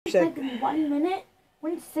It's like 1 minute,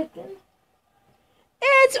 1 second.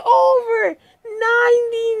 It's over.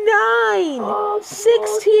 99.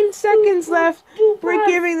 16 seconds left. We're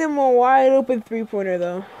giving them a wide open 3-pointer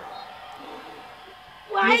though.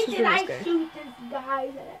 Why did I shoot this guy?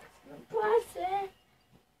 That's impressive.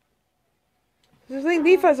 Just playing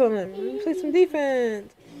defense on them. Let's play some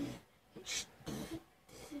defense.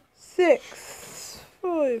 6,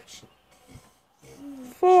 5,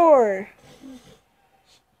 4.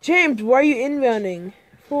 James, why are you inbounding?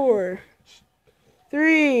 4,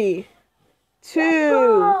 3,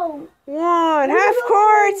 2, 1. Half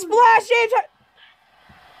court splash, James.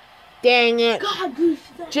 Dang it. God,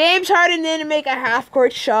 James Harden didn't make a half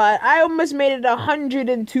court shot. I almost made it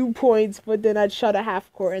 102 points, but then I shot a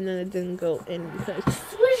half court and then it didn't go in because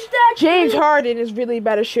James Harden is really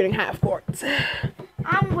bad at shooting half courts.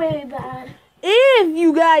 I'm way bad. If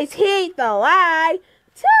you guys hate the lag,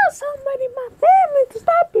 tell somebody in my family to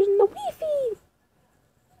stop using the Wi-Fi.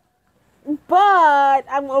 But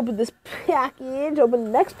I'm gonna open this package, open the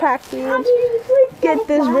next package, get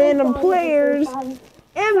this random players.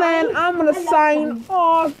 And then I'm going to sign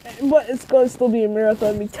off, but it's going to still be a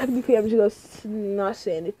marathon. I mean, technically, I'm just going to not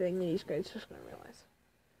say anything, and you guys just going to realize.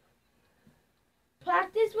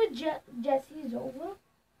 Practice with Jesse is over?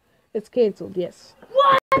 It's canceled, yes.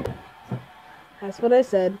 What? That's what I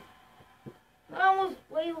said. I almost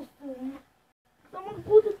played soon. Someone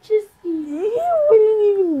go to Jesse. You wouldn't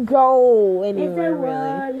even go anywhere,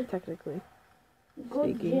 really, technically.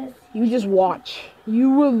 Speaking. You just watch.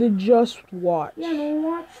 You will just watch. Yeah, I'm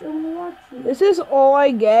watching. This is all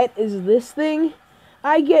I get is this thing.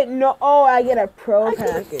 I get I get a pro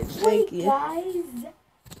package. Thank you. Guys.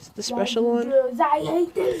 It's the special one. I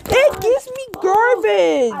hate this. It gives me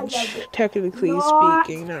garbage. Technically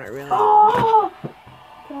speaking, not really. Oh.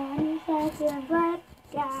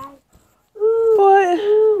 But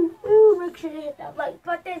Make sure you hit that like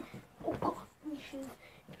button. Oh God,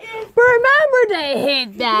 remember to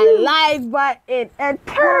hit that like button and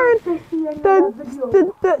turn and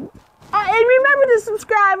remember to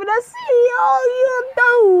subscribe, and I'll see all you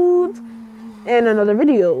dudes in another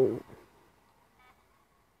video.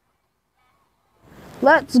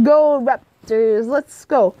 Let's go Raptors, let's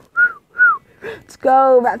go. Let's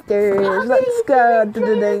go Raptors, let's go.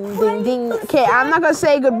 Ding, ding, ding. Okay, I'm not gonna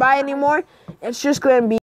say goodbye anymore. It's just gonna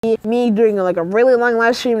be me doing like a really long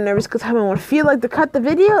live stream and every single time I want to feel like to cut the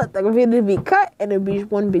video, like a video to be cut, and it'll be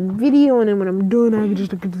just one big video, and then when I'm done, I can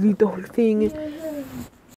just delete the whole thing.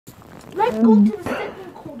 Let's go to the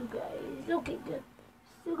second quarter, guys. Okay, good.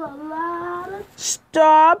 Still got a lot of...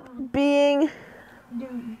 Stop being...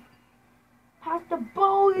 Dude. Pass the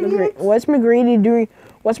ball, What's McGrady doing?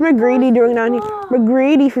 What's McGrady doing down here?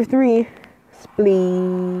 McGrady for 3.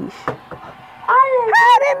 Spleesh.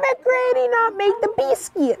 How did McGrady not make the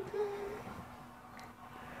biscuit?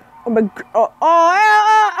 Oh,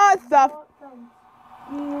 stuff.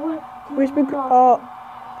 Where's McGrady?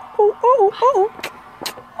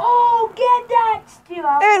 Oh, get that still.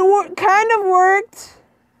 It kind of worked.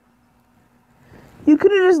 You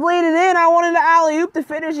could have just laid it in. I wanted the alley-oop to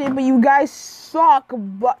finish it, but you guys suck.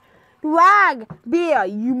 But lag, Bia,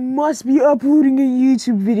 you must be uploading a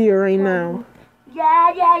YouTube video right now.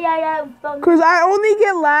 Yeah. Because I only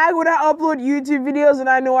get lag when I upload YouTube videos and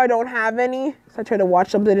I know I don't have any. So I try to watch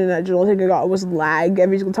something and I don't think I got was lag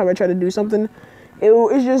every single time I try to do something.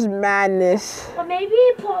 It's just madness. But maybe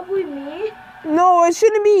probably me. No, it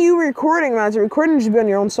shouldn't be you recording, man. The recording should be on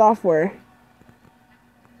your own software.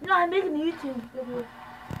 No, I'm making a YouTube video.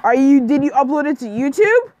 Did you upload it to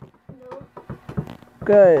YouTube? No.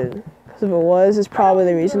 Good. Because if it was, it's probably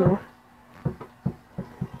the reason.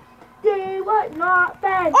 They were not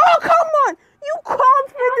bad. Oh, come on! You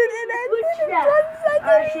confident in it.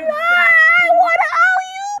 What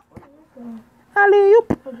alley-oop!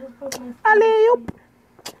 Alley-oop!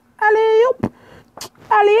 Alley-oop!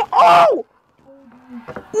 Alley-oop! Oh!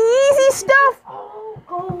 Easy stuff!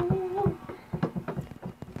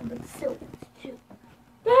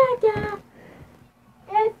 Dada,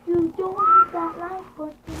 if you don't hit that like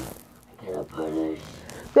button, I gotta punish.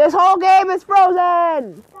 This whole game is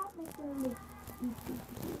frozen! Stop making me.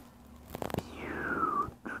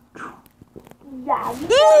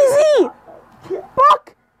 Easy! Fuck!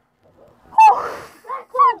 Oh,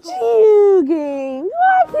 fuck you, game.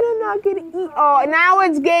 Why can I not get it? Oh, now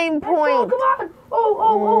it's game point. Come on! Oh,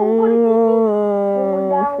 what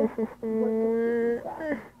is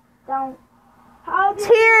it? Down.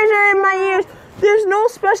 Tears are in my ears. There's no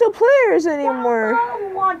special players anymore.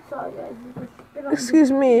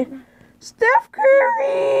 Excuse me. Steph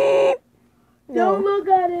Curry. Don't look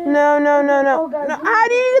at it. No. How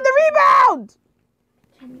do you get the rebound?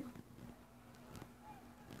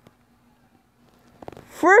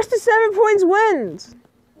 First to 7 points wins.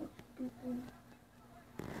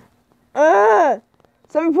 7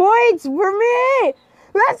 points for me.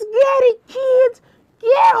 Let's get it, kids.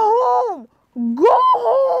 Get home. Go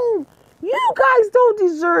home. You guys don't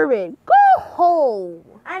deserve it. Go home.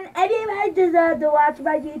 And anyone deserves to watch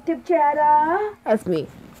my YouTube channel. That's me.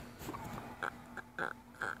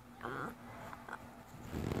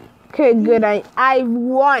 Okay, good. I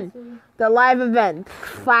won the live event.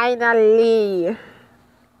 Finally.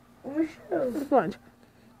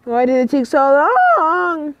 Why did it take so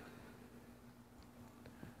long?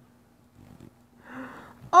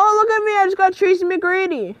 Oh, look at me. I just got Tracy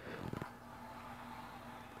McGrady.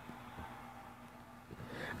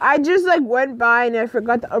 I just went by and I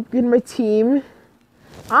forgot to upgrade my team.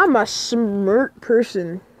 I'm a smart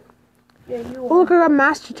person. Yeah, you Oh, look, I got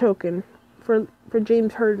Master Token for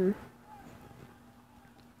James Harden.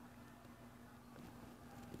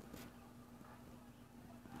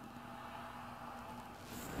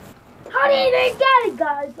 How do you even get it,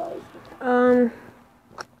 guys?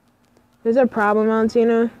 There's a problem,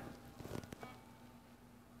 Valentina.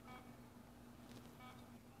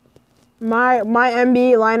 My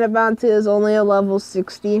NBA lineup bounty is only a level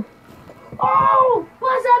 60. Oh,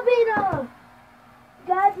 what's up, Vito?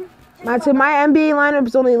 Guys, My NBA lineup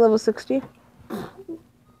is only level 60.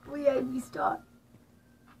 we start.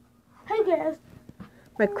 Hey guys.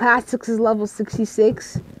 My classics is level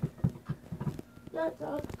 66. That's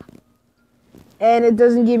all. And it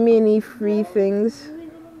doesn't give me any free things.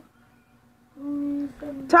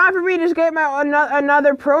 Time for me to just get my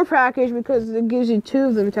another pro package because it gives you 2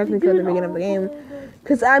 of them technically at the beginning of the game.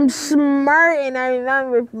 Because I'm smart and I'm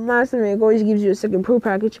not it always gives you a second pro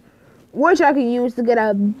package, which I can use to get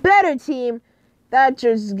a better team. That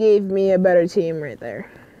just gave me a better team right there.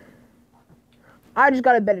 I just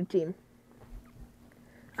got a better team.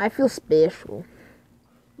 I feel special.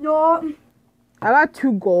 No. I got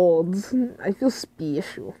 2 golds. I feel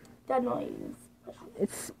special. That's not even special.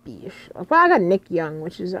 It's special. But I got Nick Young,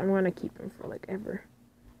 which is I'm gonna keep him for ever.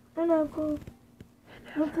 I know, cool.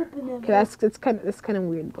 Okay, that's kind of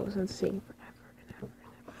weird, but I'm saying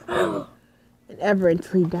forever and ever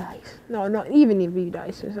until he dies. No, not even if he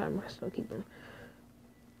dies, so I'm gonna still keep him.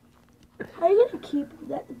 How are you gonna keep him?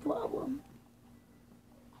 That's the problem.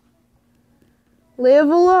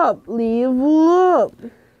 Level up, level up.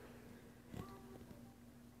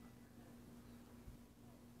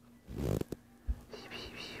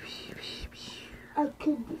 I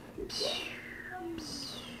could.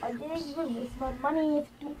 I didn't even waste my money.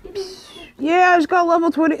 Yeah, I just got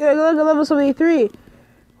level 20. Level 73.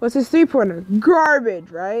 What's his 3-pointer? Garbage,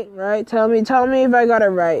 right? Right? Tell me if I got it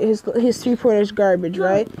right. His 3-pointer is garbage,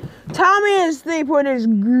 right? Tell me his 3-pointer is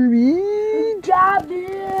garbage.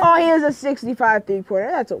 Oh, he has a 65 3-pointer.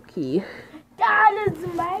 That's okay. That is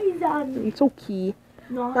amazing. It's okay.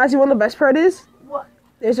 No. Actually, one of the best part is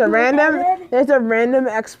there's a random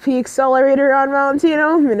XP accelerator on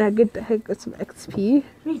Valentino, and I get some XP.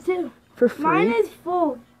 Me too. For free. Mine is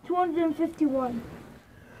full. 251.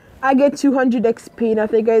 I get 200 XP, and I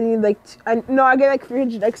think I need I get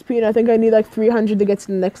 300 XP, and I think I need 300 to get to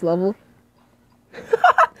the next level. It's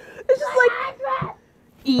just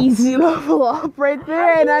easy level up right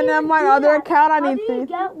there, and then on my other account I need 3. How do you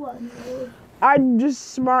get one? I'm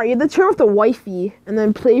just smart. You have to turn off the Wi-Fi and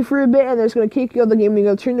then play for a bit, and it's gonna kick you out of the game. You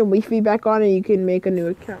gotta turn the Wi-Fi back on, and you can make a new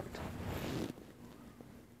account.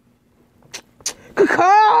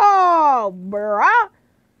 Caw, bruh.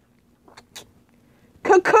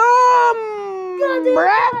 Caw,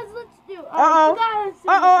 bruh. Let's do. Uh-oh.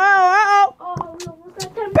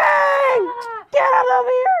 Bang! Get out of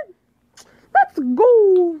here. Let's go.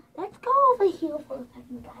 Let's go over here for a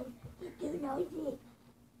second, guys. You know it.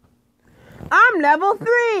 I'm level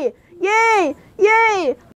 3. Yay!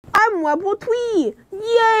 Yay! I'm level 3.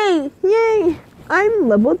 Yay! Yay! I'm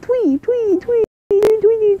level 3.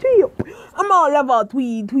 I'm all level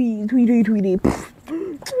 3.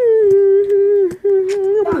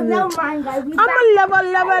 Oh, never mind, guys. I'm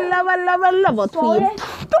a level 3. We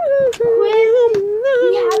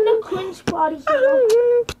have the cringe party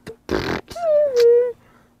here.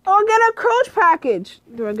 I'll get a coach package.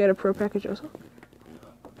 Do I get a pro package also?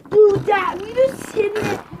 Do that. We just sit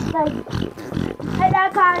there and I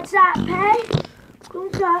can't stop, hey?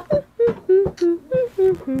 Don't stop.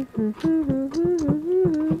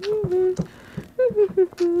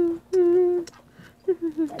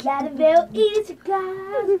 That will easy,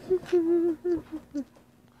 guys.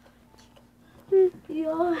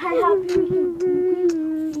 Yo, I have you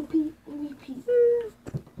repeat.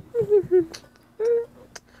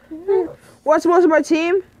 What's most of my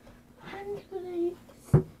team? I'm just gonna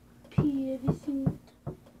pee everything.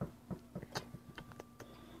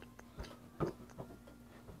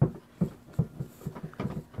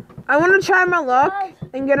 I want to try my luck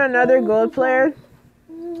and get another gold player.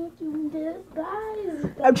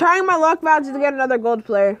 I'm trying my luck, Bouncy, to get another gold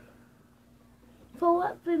player. For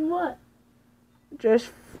what? For what?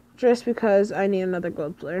 Just because I need another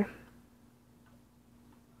gold player.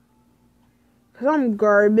 Cause I'm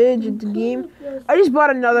garbage at the game. I just bought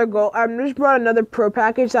another gold. I just bought another pro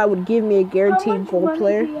package that would give me a guaranteed gold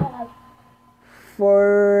player.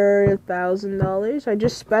 $4,000. I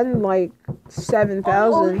just spent like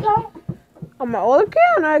 $7,000 on my old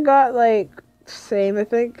account. I got like same, I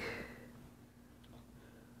think.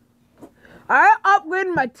 I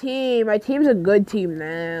upgraded my team. My team's a good team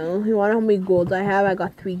now. You wanna know how many golds I have? I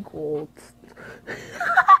got 3 golds.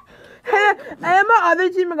 And my other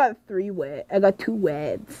team, I got 3 wed. I got 2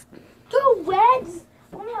 weds. 2 weds?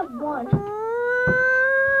 I only have 1.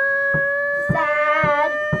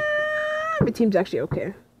 Sad. My team's actually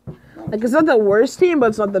okay. Like, it's not the worst team, but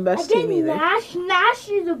it's not the best team either. Nash. Nash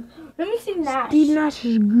is a... Let me see Nash. Steve Nash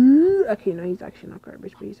is good. Okay, no, he's actually not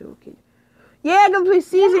garbage, but he's okay. Yeah, I can play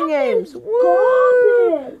season games.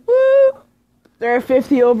 Woo! Woo! They're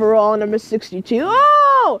 50 overall, and I'm a 62.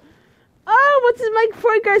 Oh! Oh, what's his Mike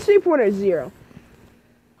point guard 3-pointer? 0.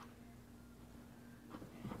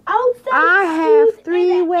 I have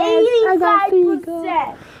 3 wins. I got 3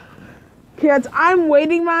 goals. Kids, I'm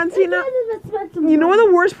waiting, Montino. You know what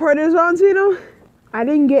the worst part is, Montino? I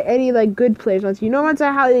didn't get any like good plays, Montino. You know,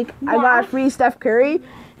 Montino, how like I got free Steph Curry,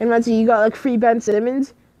 and Montino, you got like free Ben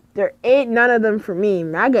Simmons. There ain't none of them for me.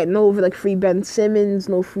 I got no like free Ben Simmons,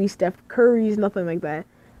 no free Steph Currys, nothing like that.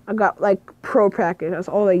 I got like pro package. That's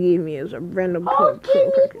all they gave me is a random pro package.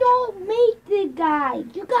 You don't make the guy.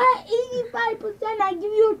 You got 85%. I give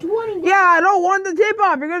you a 20. Yeah, I don't want the tip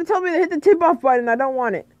off. You're gonna tell me to hit the tip off button. I don't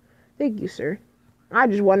want it. Thank you, sir. I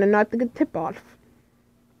just want to not to get tip off.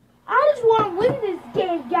 I just want to win this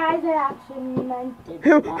game, guys. I actually meant it.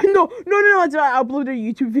 No. That's why I upload a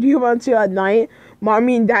YouTube video until at night.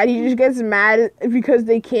 Mommy and Daddy just gets mad because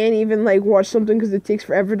they can't even like watch something because it takes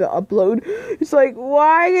forever to upload. It's like,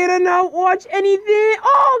 why can I not watch anything?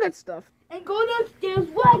 All that stuff. And go downstairs.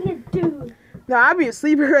 What you do? No, I'd be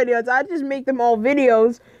asleep already. I just make them all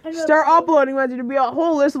videos, start uploading them. There'd be a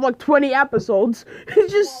whole list of like 20 episodes.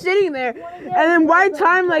 It's just sitting there. And then by the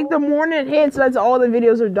time like the morning hits, that's all the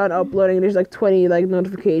videos are done uploading. There's like 20 like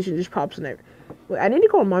notifications just pops in there. Wait, I need to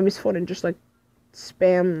go on Mommy's phone and just like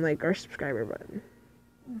spam like our subscriber button.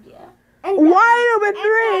 Yeah. Wide open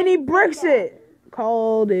 3 and he bricks it.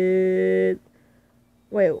 Called it.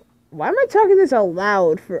 Wait, why am I talking this out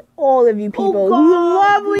loud for all of you people who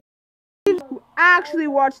lovely actually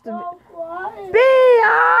watch the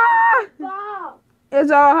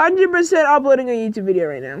It's 100% uploading a YouTube video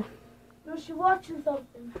right now. No, she watching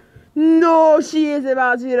something. No, she is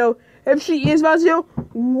about to, if she is about to,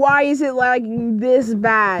 why is it like this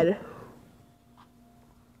bad?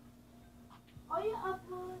 Are you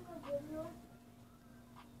uploading a video?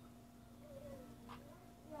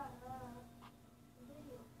 Yeah,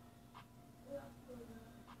 video.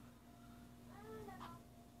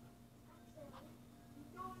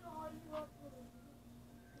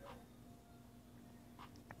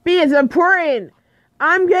 B, it's important.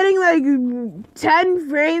 I'm getting like 10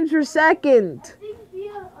 frames per second.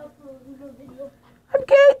 I'm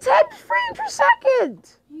getting 10 frames per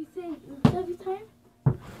second. You think every time?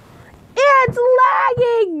 Yeah, it's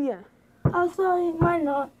lagging. Oh, sorry, why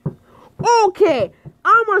not? Okay,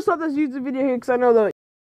 I'm gonna stop this YouTube video here because I know the.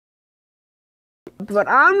 But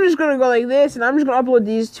I'm just gonna go like this, and I'm just gonna upload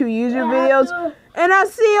these 2 YouTube videos, and I'll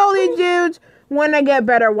see all these dudes when I get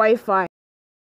better Wi-Fi.